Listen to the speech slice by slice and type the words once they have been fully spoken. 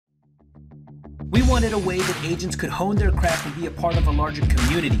We wanted a way that agents could hone their craft and be a part of a larger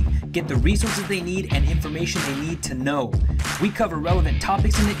community, get the resources they need and information they need to know. We cover relevant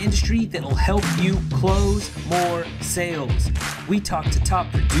topics in the industry that will help you close more sales. We talk to top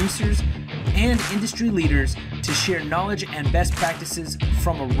producers and industry leaders to share knowledge and best practices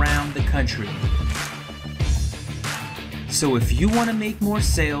from around the country. So if you want to make more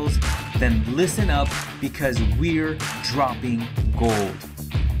sales, then listen up because we're dropping gold.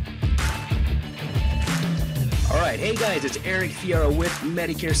 All right, hey guys, it's Eric Fierro with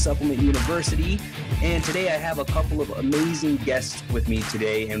Medicare Supplement University, and today I have a couple of amazing guests with me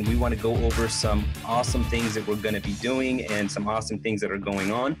today, and we want to go over some awesome things that we're going to be doing and some awesome things that are going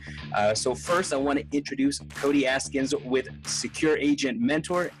on. So first, I want to introduce Cody Askins with Secure Agent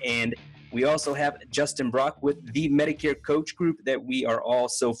Mentor, and we also have Justin Brock with the Medicare Coach Group that we are all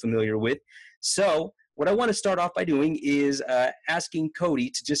so familiar with. So what I want to start off by doing is asking Cody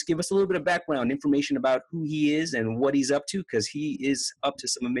to just give us a little bit of background information about who he is and what he's up to, because he is up to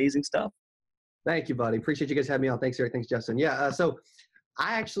some amazing stuff. Thank you, buddy. Appreciate you guys having me on. Thanks, Eric. Thanks, Justin. So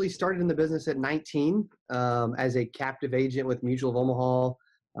I actually started in the business at 19 as a captive agent with Mutual of Omaha.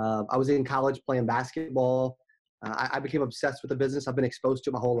 I was in college playing basketball. I became obsessed with the business. I've been exposed to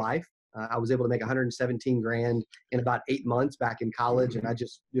it my whole life. I was able to make 117 grand in about 8 months back in college, and I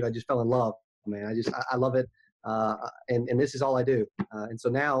just fell in love. Man, I love it, and this is all I do. And so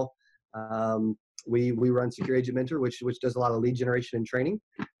now we run Secure Agent Mentor, which does a lot of lead generation and training,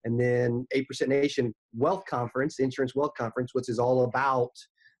 and then 8% Nation Wealth Conference, Insurance Wealth Conference, which is all about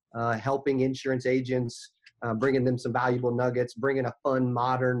helping insurance agents, bringing them some valuable nuggets, bringing a fun,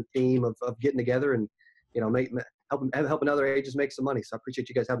 modern theme of getting together and helping other agents make some money. So I appreciate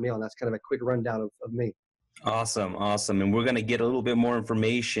you guys having me on. That's kind of a quick rundown of me. Awesome. And we're going to get a little bit more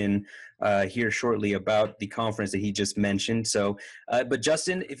information here shortly about the conference that he just mentioned. So, but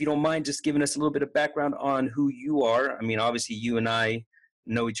Justin, if you don't mind just giving us a little bit of background on who you are. I mean, obviously you and I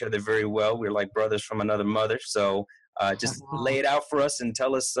know each other very well. We're like brothers from another mother. So just lay it out for us and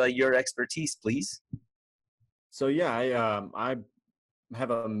tell us your expertise, please. So, I have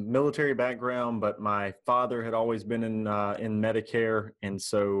a military background, but my father had always been in Medicare. And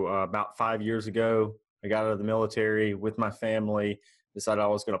so about 5 years ago, I got out of the military with my family, decided I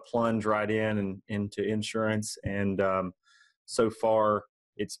was going to plunge right into insurance. And so far,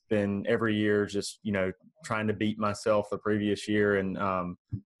 it's been every year just, trying to beat myself the previous year. And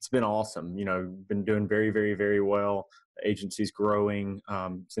it's been awesome. Been doing very, very, very well. The agency's growing.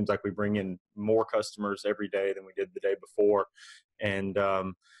 Seems like we bring in more customers every day than we did the day before. And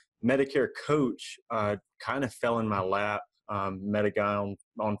Medicare Coach kind of fell in my lap. Met a guy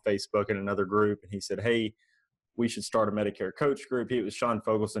on Facebook in another group, and he said, "Hey, we should start a Medicare Coach Group." It was Sean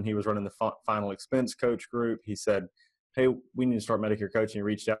Fogelson. He was running the Final Expense Coach Group. He said, "Hey, we need to start Medicare Coaching." He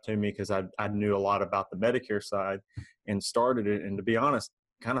reached out to me because I knew a lot about the Medicare side and started it. And to be honest,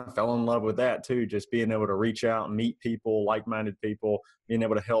 kind of fell in love with that too, just being able to reach out and meet people, like-minded people, being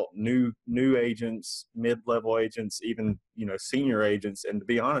able to help new agents, mid-level agents, even, senior agents. And to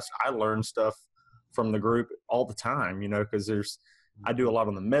be honest, I learned stuff from the group all the time, because I do a lot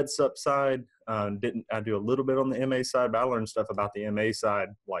on the med sup side. I do a little bit on the MA side, but I learned stuff about the MA side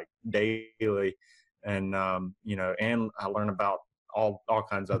like daily. And, and I learn about all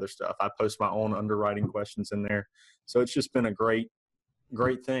kinds of other stuff. I post my own underwriting questions in there. So it's just been a great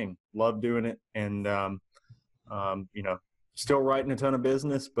thing. Love doing it. And, still writing a ton of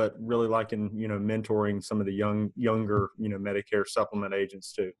business, but really liking, mentoring some of the younger, Medicare supplement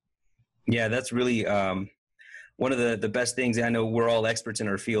agents too. Yeah, that's really one of the best things. I know we're all experts in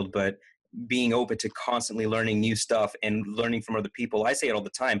our field, but being open to constantly learning new stuff and learning from other people. I say it all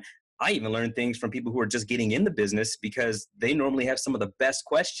the time. I even learn things from people who are just getting in the business because they normally have some of the best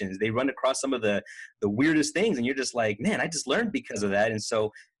questions. They run across some of the weirdest things, and you're just like, man, I just learned because of that. And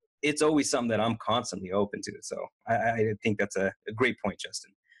so it's always something that I'm constantly open to. So I think that's a great point,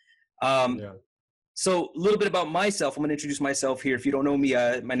 Justin. Yeah. So a little bit about myself. I'm going to introduce myself here. If you don't know me,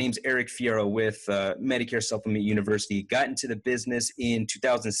 my name's Eric Fierro with Medicare Supplement University. Got into the business in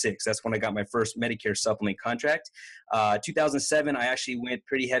 2006. That's when I got my first Medicare Supplement contract. 2007, I actually went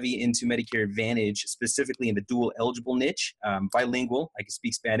pretty heavy into Medicare Advantage, specifically in the dual eligible niche. Bilingual, I can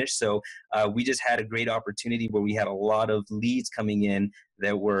speak Spanish. So we just had a great opportunity where we had a lot of leads coming in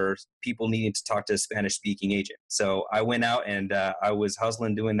that were people needing to talk to a Spanish-speaking agent. So I went out and I was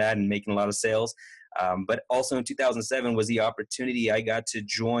hustling doing that and making a lot of sales. But also in 2007 was the opportunity I got to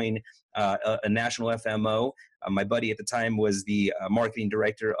join a national FMO. My buddy at the time was the marketing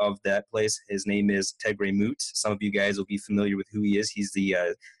director of that place. His name is Ted Gray-Moot. Some of you guys will be familiar with who he is. He's the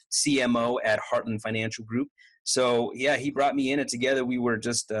CMO at Heartland Financial Group. So yeah, he brought me in, and together we were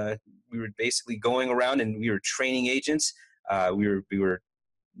just were basically going around and we were training agents. We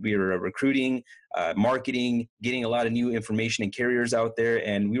were recruiting, marketing, getting a lot of new information and carriers out there,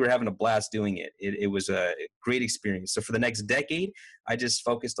 and we were having a blast doing it. It was a great experience. So for the next decade, I just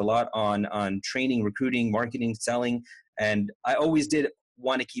focused a lot on training, recruiting, marketing, selling, and I always did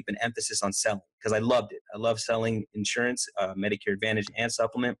want to keep an emphasis on selling because I loved it. I love selling insurance, Medicare Advantage and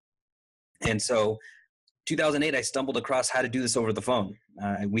supplement. And so 2008, I stumbled across how to do this over the phone.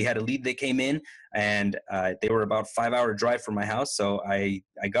 We had a lead that came in, and they were about 5-hour drive from my house. So I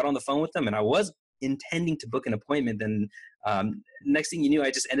got on the phone with them, and I was intending to book an appointment. Then next thing you knew,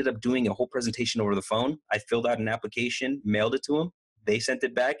 I just ended up doing a whole presentation over the phone. I filled out an application, mailed it to them. They sent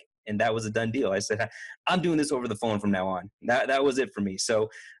it back, and that was a done deal. I said, I'm doing this over the phone from now on. That was it for me. So,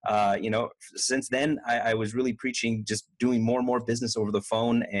 since then, I was really preaching just doing more and more business over the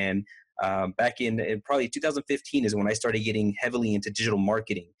phone. And back in probably 2015 is when I started getting heavily into digital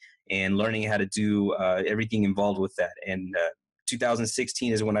marketing and learning how to do everything involved with that. And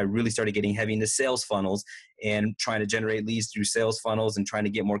 2016 is when I really started getting heavy into sales funnels and trying to generate leads through sales funnels and trying to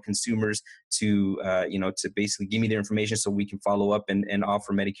get more consumers to, to basically give me their information so we can follow up and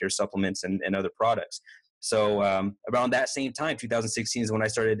offer Medicare supplements and other products. So around that same time, 2016 is when I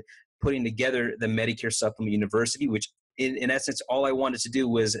started putting together the Medicare Supplement University, which in essence, all I wanted to do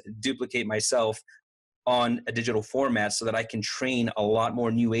was duplicate myself on a digital format so that I can train a lot more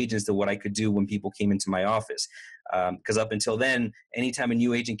new agents than what I could do when people came into my office. Because up until then, anytime a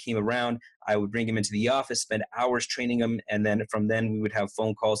new agent came around, I would bring him into the office, spend hours training them, and then from then we would have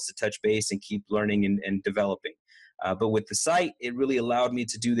phone calls to touch base and keep learning and developing. But with the site, it really allowed me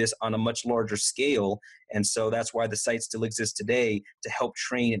to do this on a much larger scale. And so that's why the site still exists today to help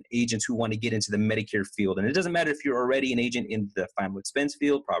train agents who want to get into the Medicare field. And it doesn't matter if you're already an agent in the final expense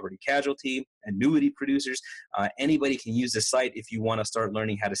field, property casualty, annuity producers, anybody can use the site if you want to start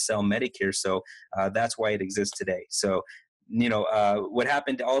learning how to sell Medicare. So that's why it exists today. So what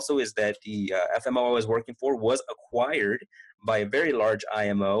happened also is that the FMO I was working for was acquired by a very large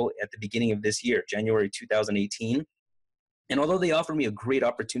IMO at the beginning of this year, January 2018. And although they offered me a great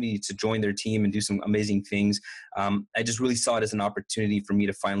opportunity to join their team and do some amazing things, I just really saw it as an opportunity for me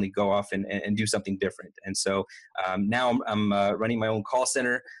to finally go off and do something different. And so now I'm running my own call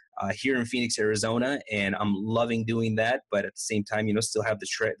center here in Phoenix, Arizona, and I'm loving doing that. But at the same time, still have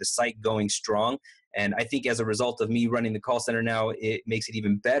the site going strong. And I think as a result of me running the call center now, it makes it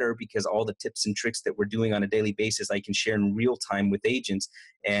even better because all the tips and tricks that we're doing on a daily basis, I can share in real time with agents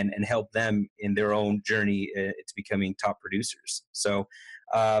and help them in their own journey to becoming top producers. So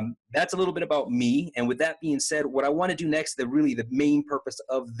that's a little bit about me. And with that being said, what I want to do next, the main purpose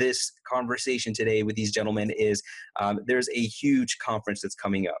of this conversation today with these gentlemen is there's a huge conference that's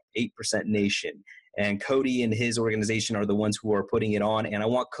coming up, 8% Nation. And Cody and his organization are the ones who are putting it on. And I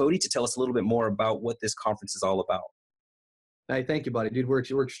want Cody to tell us a little bit more about what this conference is all about. Hey, thank you, buddy. Dude, we're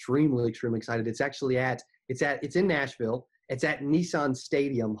extremely excited. It's actually it's in Nashville. It's at Nissan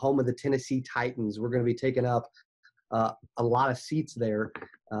Stadium, home of the Tennessee Titans. We're going to be taking up a lot of seats there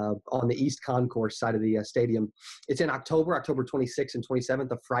on the East Concourse side of the stadium. It's in October 26th and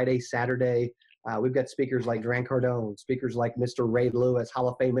 27th, a Friday, Saturday. We've got speakers like Grant Cardone, speakers like Mr. Ray Lewis, Hall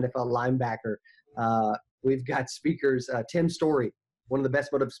of Fame NFL linebacker. We've got speakers, Tim Story, one of the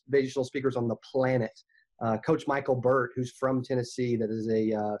best motivational speakers on the planet. Coach Michael Burt, who's from Tennessee, that is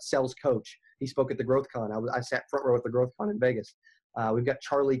a sales coach. He spoke at the GrowthCon. I sat front row at the GrowthCon in Vegas. We've got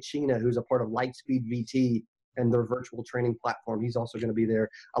Charlie Chena, who's a part of Lightspeed VT and their virtual training platform. He's also going to be there.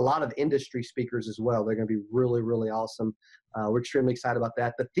 A lot of industry speakers as well. They're going to be really, really awesome. We're extremely excited about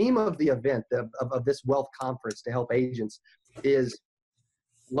that. The theme of the event, of this wealth conference to help agents, is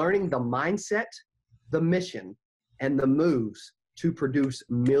learning the mindset, the mission, and the moves to produce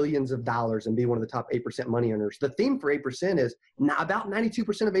millions of dollars and be one of the top 8% money earners. The theme for 8% is about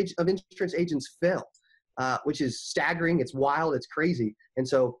 92% of insurance agents fail, which is staggering. It's wild. It's crazy. And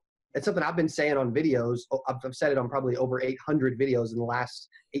so it's something I've been saying on videos. I've said it on probably over 800 videos in the last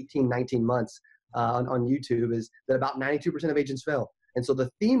 18, 19 months on YouTube, is that about 92% of agents fail. And so the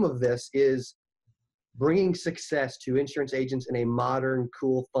theme of this is bringing success to insurance agents in a modern,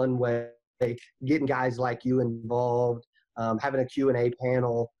 cool, fun way, getting guys like you involved, having a Q&A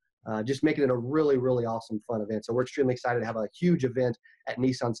panel, just making it a really, really awesome, fun event. So we're extremely excited to have a huge event at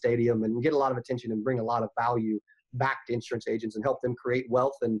Nissan Stadium and get a lot of attention and bring a lot of value back to insurance agents and help them create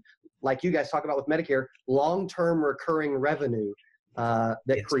wealth. And like you guys talk about with Medicare, long-term recurring revenue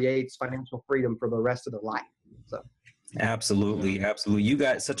that creates financial freedom for the rest of their life. So. Absolutely. You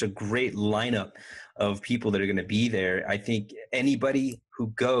got such a great lineup of people that are going to be there. I think anybody who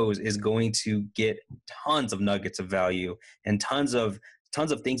goes is going to get tons of nuggets of value and tons of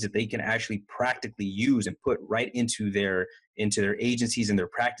tons of things that they can actually practically use and put right into their agencies and their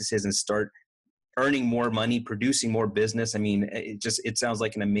practices and start earning more money, producing more business. I mean, it sounds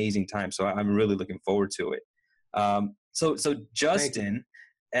like an amazing time. So I'm really looking forward to it. So Justin,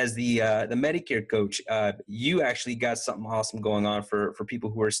 as the Medicare coach, you actually got something awesome going on for people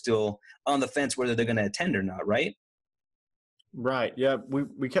who are still on the fence whether they're going to attend or not, right? Right. Yeah.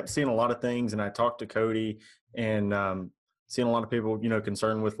 We kept seeing a lot of things, and I talked to Cody and seeing a lot of people,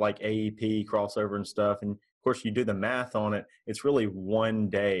 concerned with like AEP crossover and stuff. And of course, you do the math on it. It's really one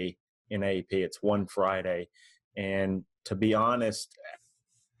day in AEP. It's one Friday. And to be honest,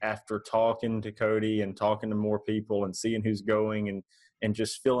 after talking to Cody and talking to more people and seeing who's going and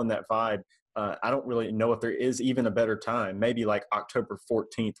just feeling that vibe, I don't really know if there is even a better time. Maybe like October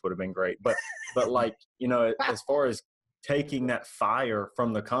 14th would have been great. But like, as far as taking that fire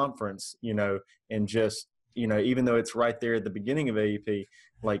from the conference, and just, even though it's right there at the beginning of AEP,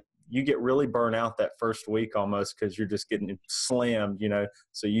 like you get really burnt out that first week almost because you're just getting slammed,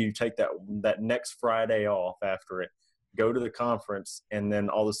 so you take that next Friday off after it, go to the conference, and then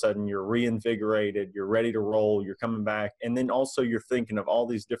all of a sudden you're reinvigorated, you're ready to roll, you're coming back. And then also you're thinking of all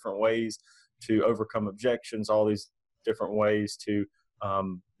these different ways to overcome objections, all these different ways to,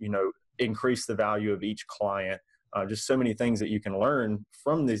 increase the value of each client. Just so many things that you can learn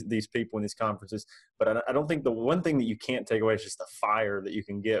from these people in these conferences. But I don't think the one thing that you can't take away is just the fire that you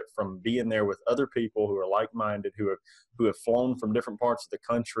can get from being there with other people who are like-minded, who have flown from different parts of the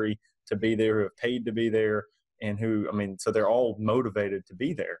country to be there, who have paid to be there, and so they're all motivated to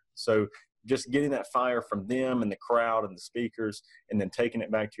be there. So just getting that fire from them and the crowd and the speakers, and then taking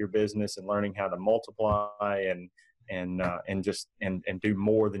it back to your business and learning how to multiply and do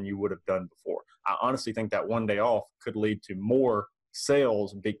more than you would have done before. I honestly think that one day off could lead to more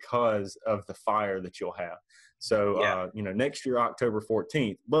sales because of the fire that you'll have. So, next year, October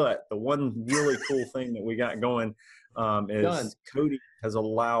 14th. But the one really cool thing that we got going is Cody has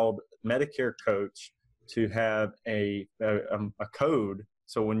allowed Medicare Coach to have a code.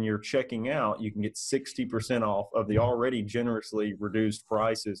 So when you're checking out, you can get 60% off of the already generously reduced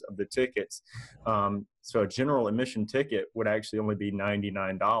prices of the tickets. So a general admission ticket would actually only be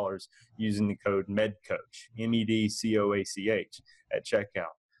 $99 using the code MEDCOACH, MEDCOACH at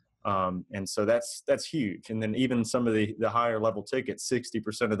checkout. And so that's huge. And then even some of the higher level tickets,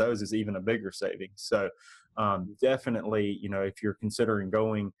 60% of those is even a bigger savings. So definitely, if you're considering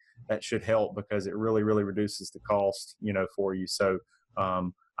going, that should help because it really, really reduces the cost, for you. So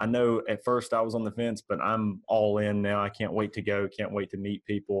I know at first I was on the fence, but I'm all in now. I can't wait to go. Can't wait to meet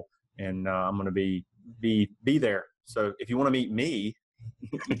people, and I'm going to be there. So if you want to meet me,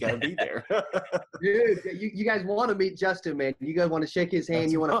 you got to be there. Dude, you guys want to meet Justin, man. You guys want to shake his hand.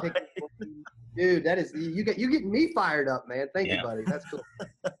 That's you want right. to pick him. Dude, that is you getting me fired up, man. Thank you, buddy. That's cool.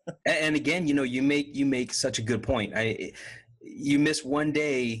 And again, you make such a good point. You miss one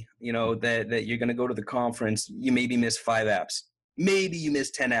day, that you're going to go to the conference. You maybe miss 5 apps. Maybe you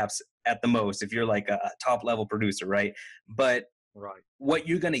miss 10 apps at the most if you're like a top level producer, right? But Right. What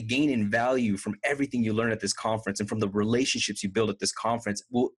you're going to gain in value from everything you learn at this conference and from the relationships you build at this conference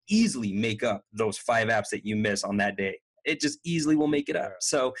will easily make up those 5 apps that you miss on that day. It just easily will make it up.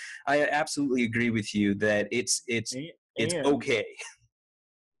 So I absolutely agree with you that it's okay.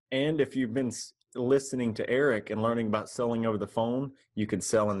 And if you've been listening to Eric and learning about selling over the phone, you can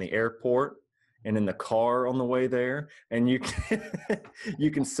sell in the airport and in the car on the way there, and you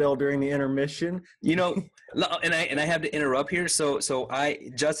can sell during the intermission. And I have to interrupt here. So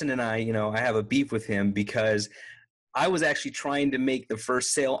Justin and I have a beef with him because I was actually trying to make the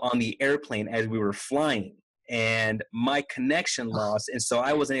first sale on the airplane as we were flying, and my connection lost, and so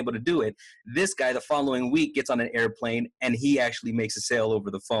I wasn't able to do it. This guy the following week gets on an airplane, and he actually makes a sale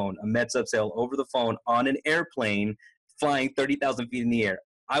over the phone, a MedSub sale over the phone on an airplane flying 30,000 feet in the air.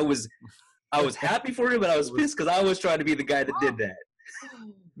 I was happy for him, but I was pissed because I was trying to be the guy that did that.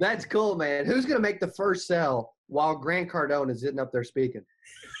 That's cool, man. Who's going to make the first sell while Grant Cardone is sitting up there speaking?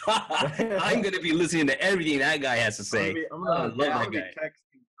 I'm going to be listening to everything that guy has to say. I'm going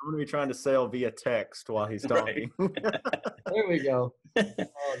to be trying to sell via text while he's talking. Right. There we go.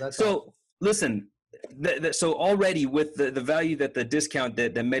 That's so awesome. Listen, so already with the value that the discount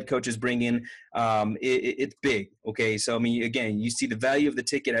that the med coaches bring in, it's big. Okay. So, again, you see the value of the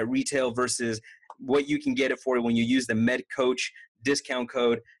ticket at retail versus what you can get it for when you use the med coach discount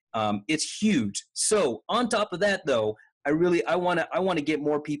code. It's huge. So on top of that though, I want to get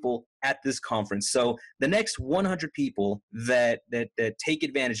more people at this conference. So the next 100 people that take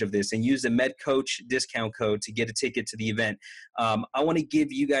advantage of this and use the MedCoach discount code to get a ticket to the event, I want to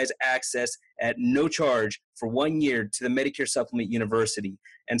give you guys access at no charge for 1 year to the Medicare Supplement University.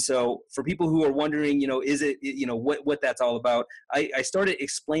 And so for people who are wondering, is it, what that's all about, I started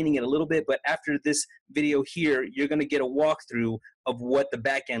explaining it a little bit, but after this video here, you're going to get a walkthrough of what the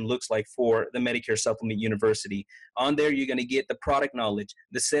back end looks like for the Medicare Supplement University. On there, you're going to get the product knowledge,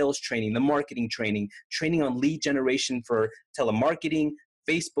 the sales training, the marketing training, training on lead generation for telemarketing,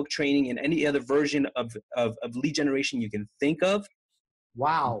 Facebook training, and any other version of lead generation you can think of.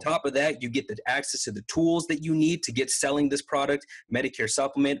 Wow. On top of that, you get the access to the tools that you need to get selling this product, Medicare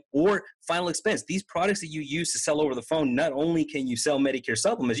Supplement, or Final Expense. These products that you use to sell over the phone, not only can you sell Medicare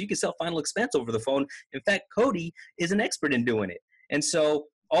Supplements, you can sell Final Expense over the phone. In fact, Cody is an expert in doing it. And so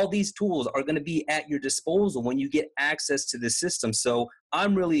all these tools are going to be at your disposal when you get access to this system. So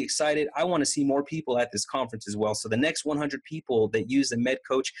I'm really excited. I want to see more people at this conference as well. So the next 100 people that use the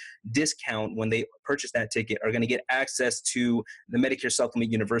MedCoach discount when they purchase that ticket are going to get access to the Medicare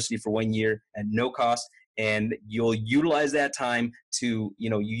Supplement University for 1 year at no cost. And you'll utilize that time to,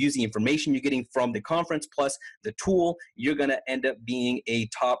 you use the information you're getting from the conference plus the tool. You're going to end up being a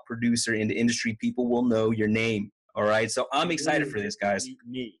top producer in the industry. People will know your name. All right. So I'm excited for this, guys.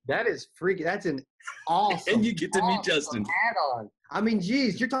 That is freaky. That's an awesome. And you get to meet Justin. Add-on. I mean,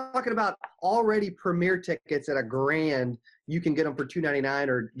 geez, you're talking about already premier tickets at $1,000. You can get them for $299,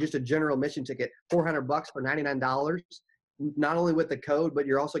 or just a general admission ticket, $400 for $99. Not only with the code, but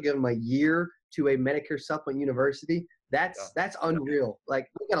you're also giving them a year to a Medicare Supplement University. That's unreal. Like,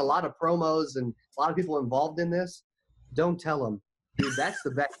 we got a lot of promos and a lot of people involved in this. Don't tell them, dude. That's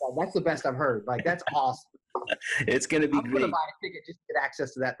the best. That's the best I've heard. Like, that's awesome. It's going to be great. I'm going to buy a ticket just to get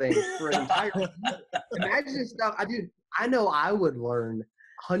access to that thing for an entire year. Imagine stuff. I know I would learn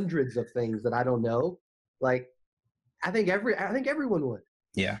hundreds of things that I don't know. Like, I think everyone would.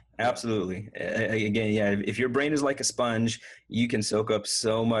 Yeah, absolutely. Again, yeah, if your brain is like a sponge, you can soak up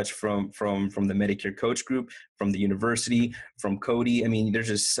so much from the Medicare Coach Group, from the university, from Cody. I mean, there's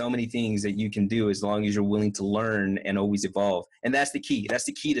just so many things that you can do as long as you're willing to learn and always evolve. And that's the key. That's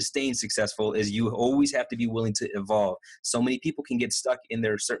the key to staying successful, is you always have to be willing to evolve. So many people can get stuck in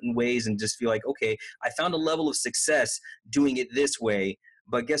their certain ways and just feel like, okay, I found a level of success doing it this way.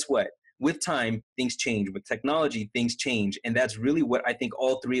 But guess what? With time, things change. With technology, things change. And that's really what I think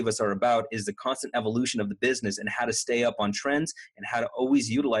all three of us are about, is the constant evolution of the business and how to stay up on trends and how to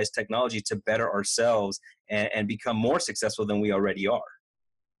always utilize technology to better ourselves and become more successful than we already are.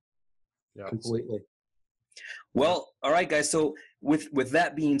 Yeah, completely. Well, all right, guys. So with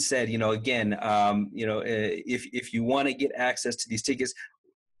that being said, again, if you want to get access to these tickets,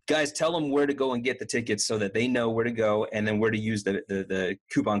 guys, tell them where to go and get the tickets so that they know where to go and then where to use the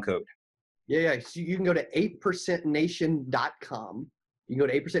coupon code. Yeah. So you can go to 8percentnation.com. You can go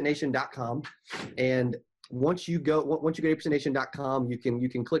to 8percentnation.com, and once you go to 8percentnation.com, you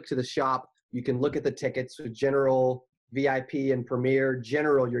can click to the shop. You can look at the tickets. So general, VIP, and premier.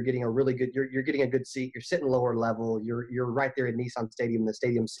 General, you're getting a really good. You're getting a good seat. You're sitting lower level. You're right there at Nissan Stadium, the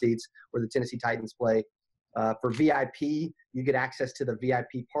stadium seats where the Tennessee Titans play. For VIP, you get access to the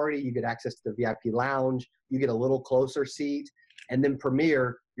VIP party. You get access to the VIP lounge. You get a little closer seat. And then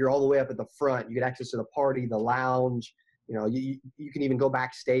Premier, you're all the way up at the front. You get access to the party, the lounge. You can even go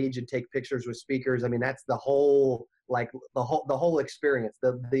backstage and take pictures with speakers. I mean, that's the whole experience,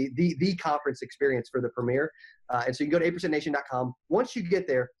 the conference experience for the Premier. And so you can go to 8percentnation.com. Once you get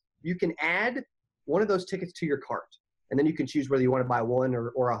there, you can add one of those tickets to your cart. And then you can choose whether you want to buy one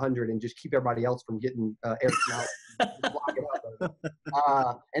or 100 and just keep everybody else from getting Eric's knowledge.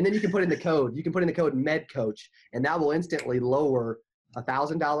 And then you can put in the code. You can put in the code MedCoach, and that will instantly lower a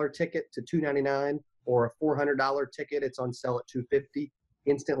 $1,000 ticket to $299, or a $400 ticket. It's on sale at $250,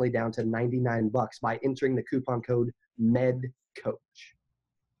 instantly down to $99 by entering the coupon code MedCoach.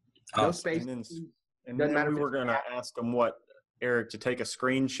 No space. And then we were going to ask them Eric, to take a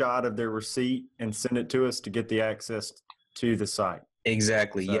screenshot of their receipt and send it to us to get the access to the site.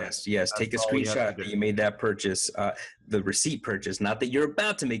 Exactly. So yes. Take a screenshot that you made that purchase, the receipt purchase, not that you're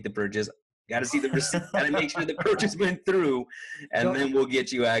about to make the purchase. Got to see the receipt. Got to make sure the purchase went through, and then we'll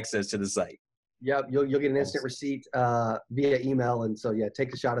get you access to the site. Yep, you'll get an instant receipt via email, and so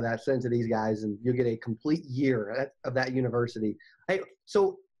take a shot of that, send it to these guys, and you'll get a complete year of that university. Hey,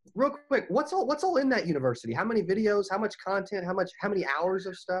 so real quick, what's all in that university? How many videos? How much content? How many hours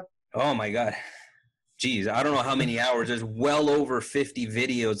of stuff? Oh my God, Geez, I don't know how many hours. There's well over 50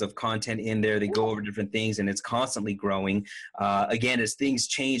 videos of content in there. They go over different things, and it's constantly growing. Again, as things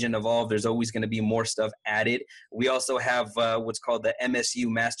change and evolve, there's always going to be more stuff added. We also have what's called the MSU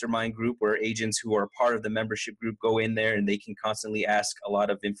Mastermind Group, where agents who are part of the membership group go in there, and they can constantly ask a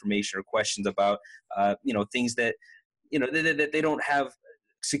lot of information or questions about, things that, that they don't have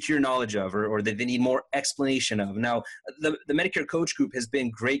secure knowledge of, or that they need more explanation of. Now, the Medicare Coach Group has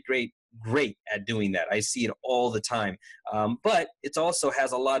been great at doing that. I see it all the time. But it also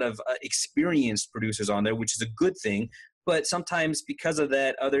has a lot of experienced producers on there, which is a good thing. But sometimes because of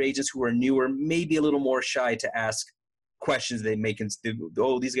that, other agents who are newer may be a little more shy to ask questions they may consider,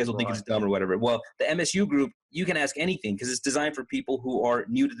 oh, these guys will think it's dumb or whatever. Well, the MSU group, you can ask anything because it's designed for people who are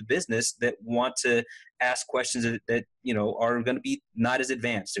new to the business that want to ask questions that are going to be not as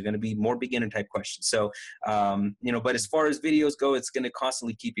advanced. They're going to be more beginner type questions. So, but as far as videos go, it's going to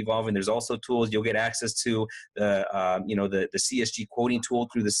constantly keep evolving. There's also tools. You'll get access to the CSG quoting tool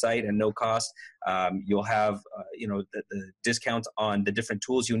through the site at no cost. You'll have, the discounts on the different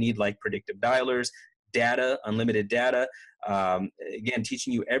tools you need, like predictive dialers, data, unlimited data. Again,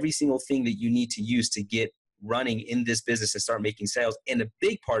 teaching you every single thing that you need to use to get running in this business and start making sales. And a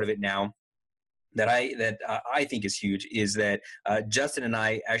big part of it now that I think is huge is that Justin and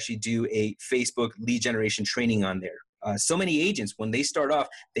I actually do a Facebook lead generation training on there. So many agents, when they start off,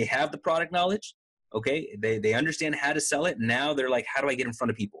 they have the product knowledge. Okay. They understand how to sell it. Now they're like, how do I get in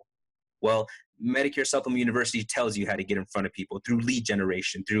front of people? Well, Medicare Supplement University tells you how to get in front of people through lead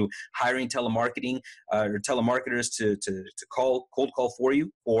generation, through hiring telemarketing or telemarketers to cold call for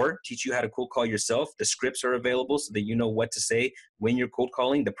you, or teach you how to cold call yourself. The scripts are available so that you know what to say when you're cold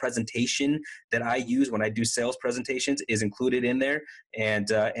calling. The presentation that I use when I do sales presentations is included in there.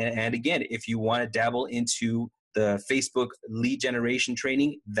 And again, if you want to dabble into the Facebook lead generation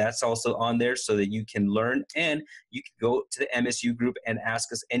training, that's also on there so that you can learn, and you can go to the MSU group and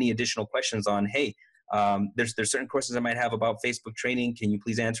ask us any additional questions on, hey, there's certain questions I might have about Facebook training. Can you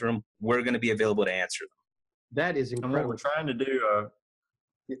please answer them? We're going to be available to answer them. That is incredible. And what we're trying to do,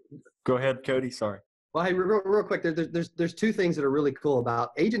 go ahead, Cody. Sorry. Well, hey, real quick, there's two things that are really cool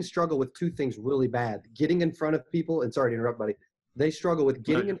about agents struggle with two things really bad: getting in front of people, and sorry to interrupt, buddy. They struggle with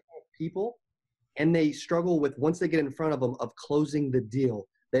getting in front of people, and they struggle with, once they get in front of them, of closing the deal.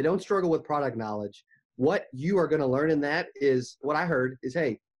 They don't struggle with product knowledge. What you are going to learn in that is, what I heard is,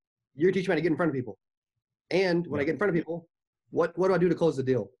 hey, you're teaching me how to get in front of people. And when I get in front of people, what do I do to close the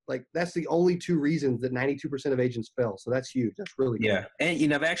deal? Like, that's the only two reasons that 92% of agents fail. So that's huge. That's really cool. Yeah.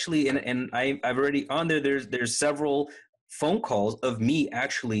 And I've actually, and I've already on there, there's several phone calls of me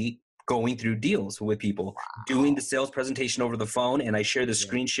actually going through deals with people, doing the sales presentation over the phone. And I share the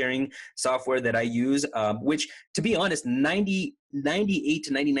screen sharing software that I use, which, to be honest, 98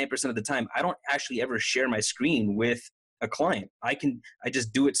 to 99% of the time, I don't actually ever share my screen with a client. I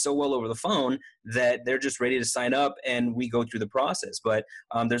just do it so well over the phone that they're just ready to sign up and we go through the process. But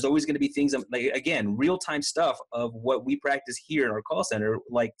there's always going to be things like, again, real-time stuff of what we practice here in our call center,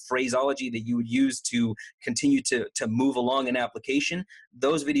 like phraseology that you would use to continue to move along an application.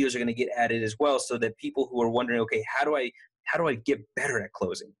 Those videos are going to get added as well, so that people who are wondering, okay, how do I get better at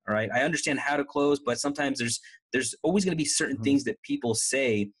closing? All right. I understand how to close, but sometimes there's always going to be certain things that people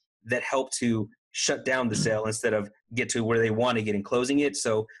say that help to shut down the sale instead of get to where they want to get in closing it.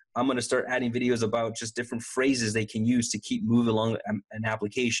 So I'm going to start adding videos about just different phrases they can use to keep moving along an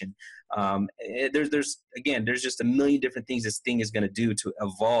application. There's just a million different things this thing is going to do to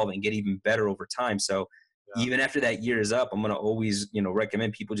evolve and get even better over time. So even after that year is up, I'm going to always,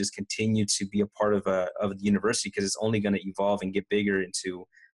 recommend people just continue to be a part of the university, because it's only going to evolve and get bigger into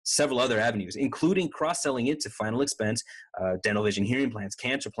several other avenues, including cross-selling it to final expense, dental, vision, hearing plans,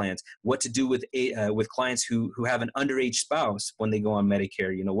 cancer plans, what to do with clients who have an underage spouse when they go on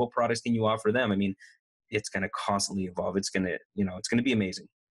Medicare. What products can you offer them? I mean, it's going to constantly evolve. It's going to, it's going to be amazing.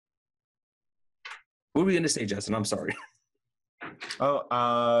 What were we going to say, Justin? I'm sorry. Oh,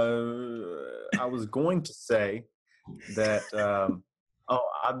 I was going to say that,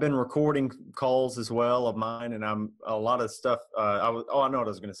 I've been recording calls as well of mine, and I'm a lot of stuff. I know what I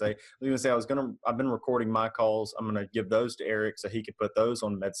was going to say. I've been recording my calls. I'm going to give those to Eric so he can put those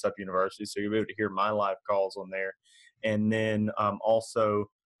on MedSup University, so you'll be able to hear my live calls on there. And then also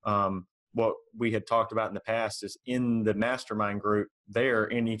what we had talked about in the past is in the mastermind group there,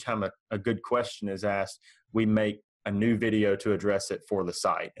 anytime a good question is asked, we make a new video to address it for the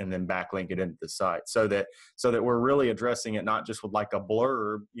site and then backlink it into the site, so that we're really addressing it, not just with like a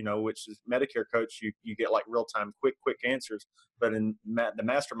blurb, which is Medicare Coach, you get like real-time quick answers. But in the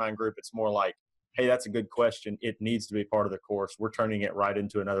mastermind group, it's more like hey, that's a good question, it needs to be part of the course, we're turning it right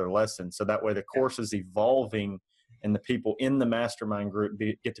into another lesson. So that way the course is evolving and the people in the mastermind group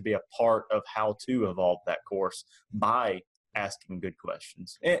get to be a part of how to evolve that course by asking good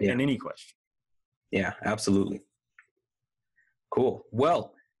questions and any question. Yeah, absolutely. Cool.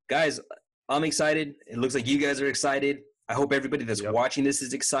 Well, guys, I'm excited. It looks like you guys are excited. I hope everybody that's watching this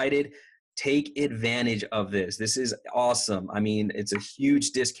is excited. Take advantage of this. This is awesome. I mean, it's a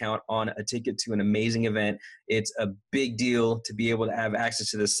huge discount on a ticket to an amazing event. It's a big deal to be able to have access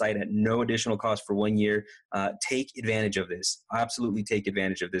to this site at no additional cost for 1 year. Take advantage of this. Absolutely take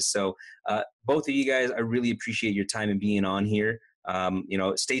advantage of this. So both of you guys, I really appreciate your time and being on here.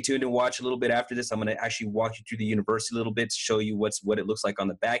 Stay tuned and watch a little bit after this. I'm going to actually walk you through the university a little bit to show you what it looks like on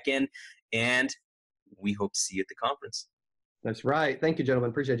the back end. And we hope to see you at the conference. That's right. Thank you,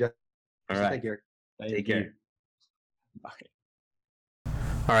 gentlemen. Appreciate you. All right. Thank you. Take care. Bye.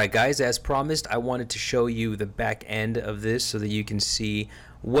 All right, guys, as promised, I wanted to show you the back end of this so that you can see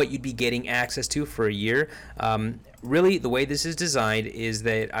what you'd be getting access to for a year. Really, the way this is designed is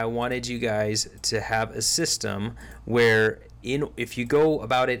that I wanted you guys to have a system where if you go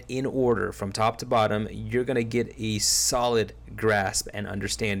about it in order from top to bottom, you're going to get a solid grasp and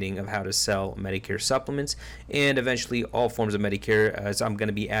understanding of how to sell Medicare supplements and eventually all forms of Medicare, as I'm going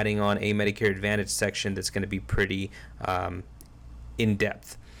to be adding on a Medicare Advantage section that's going to be pretty in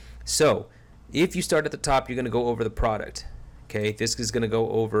depth. So if you start at the top, you're going to go over the product. Okay, this is going to go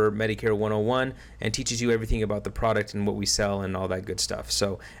over Medicare 101 and teaches you everything about the product and what we sell and all that good stuff.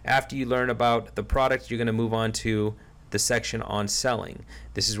 So after you learn about the product, you're going to move on to the section on selling.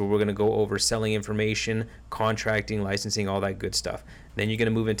 This is where we're going to go over selling information, contracting, licensing, all that good stuff. Then you're going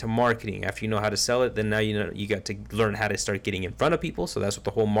to move into marketing. After you know how to sell it, then now you got to learn how to start getting in front of people. So that's what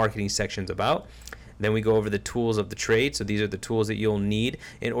the whole marketing section's about. Then we go over the tools of the trade. So these are the tools that you'll need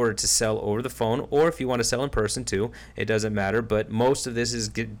in order to sell over the phone, or if you want to sell in person too, it doesn't matter. But most of this is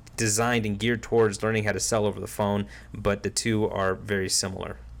designed and geared towards learning how to sell over the phone, but the two are very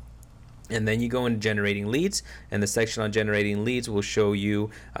similar. And then you go into generating leads, and the section on generating leads will show you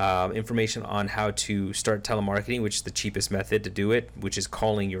information on how to start telemarketing, which is the cheapest method to do it, which is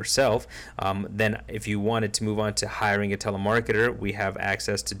calling yourself. Then if you wanted to move on to hiring a telemarketer, we have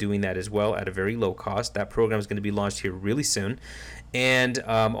access to doing that as well at a very low cost. That program is going to be launched here really soon. And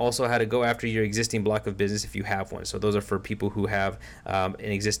also how to go after your existing block of business if you have one. So those are for people who have an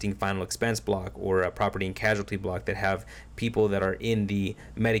existing final expense block or a property and casualty block that have people that are in the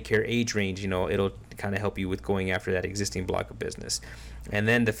Medicare age range. It'll kind of help you with going after that existing block of business. And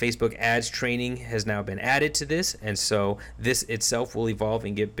then the Facebook ads training has now been added to this, and so this itself will evolve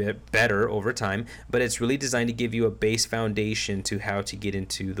and get better over time, but it's really designed to give you a base foundation to how to get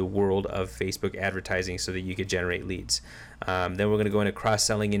into the world of Facebook advertising so that you could generate leads. Then we're going to go into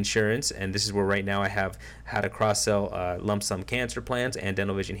cross-selling insurance, and this is where right now I have how to cross-sell lump sum cancer plans and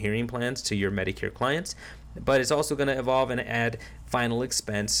dental vision hearing plans to your Medicare clients. But it's also going to evolve and add final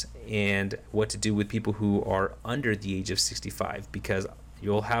expense and what to do with people who are under the age of 65, because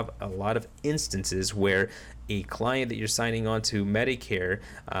you'll have a lot of instances where a client that you're signing on to Medicare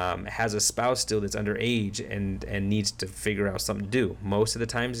has a spouse still that's underage and needs to figure out something to do. Most of the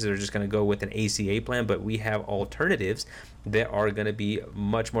times they're just going to go with an ACA plan, but we have alternatives that are going to be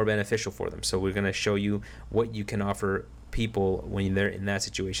much more beneficial for them. So we're going to show you what you can offer people when they're in that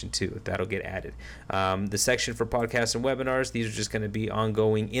situation too. That'll get added. The section for podcasts and webinars, these are just going to be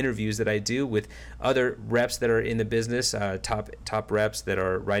ongoing interviews that I do with other reps that are in the business, top reps that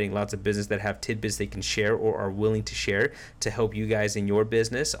are writing lots of business, that have tidbits they can share or are willing to share to help you guys in your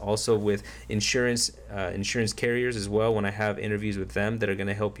business. Also with insurance carriers as well, when I have interviews with them that are going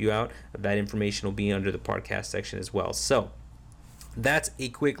to help you out, that information will be under the podcast section as well. So that's a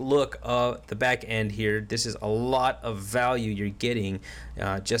quick look of the back end here. This is a lot of value you're getting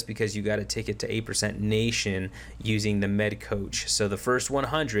just because you got a ticket to 8% Nation using the Med Coach. So the first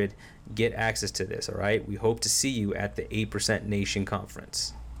 100 get access to this, all right? We hope to see you at the 8% Nation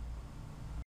conference.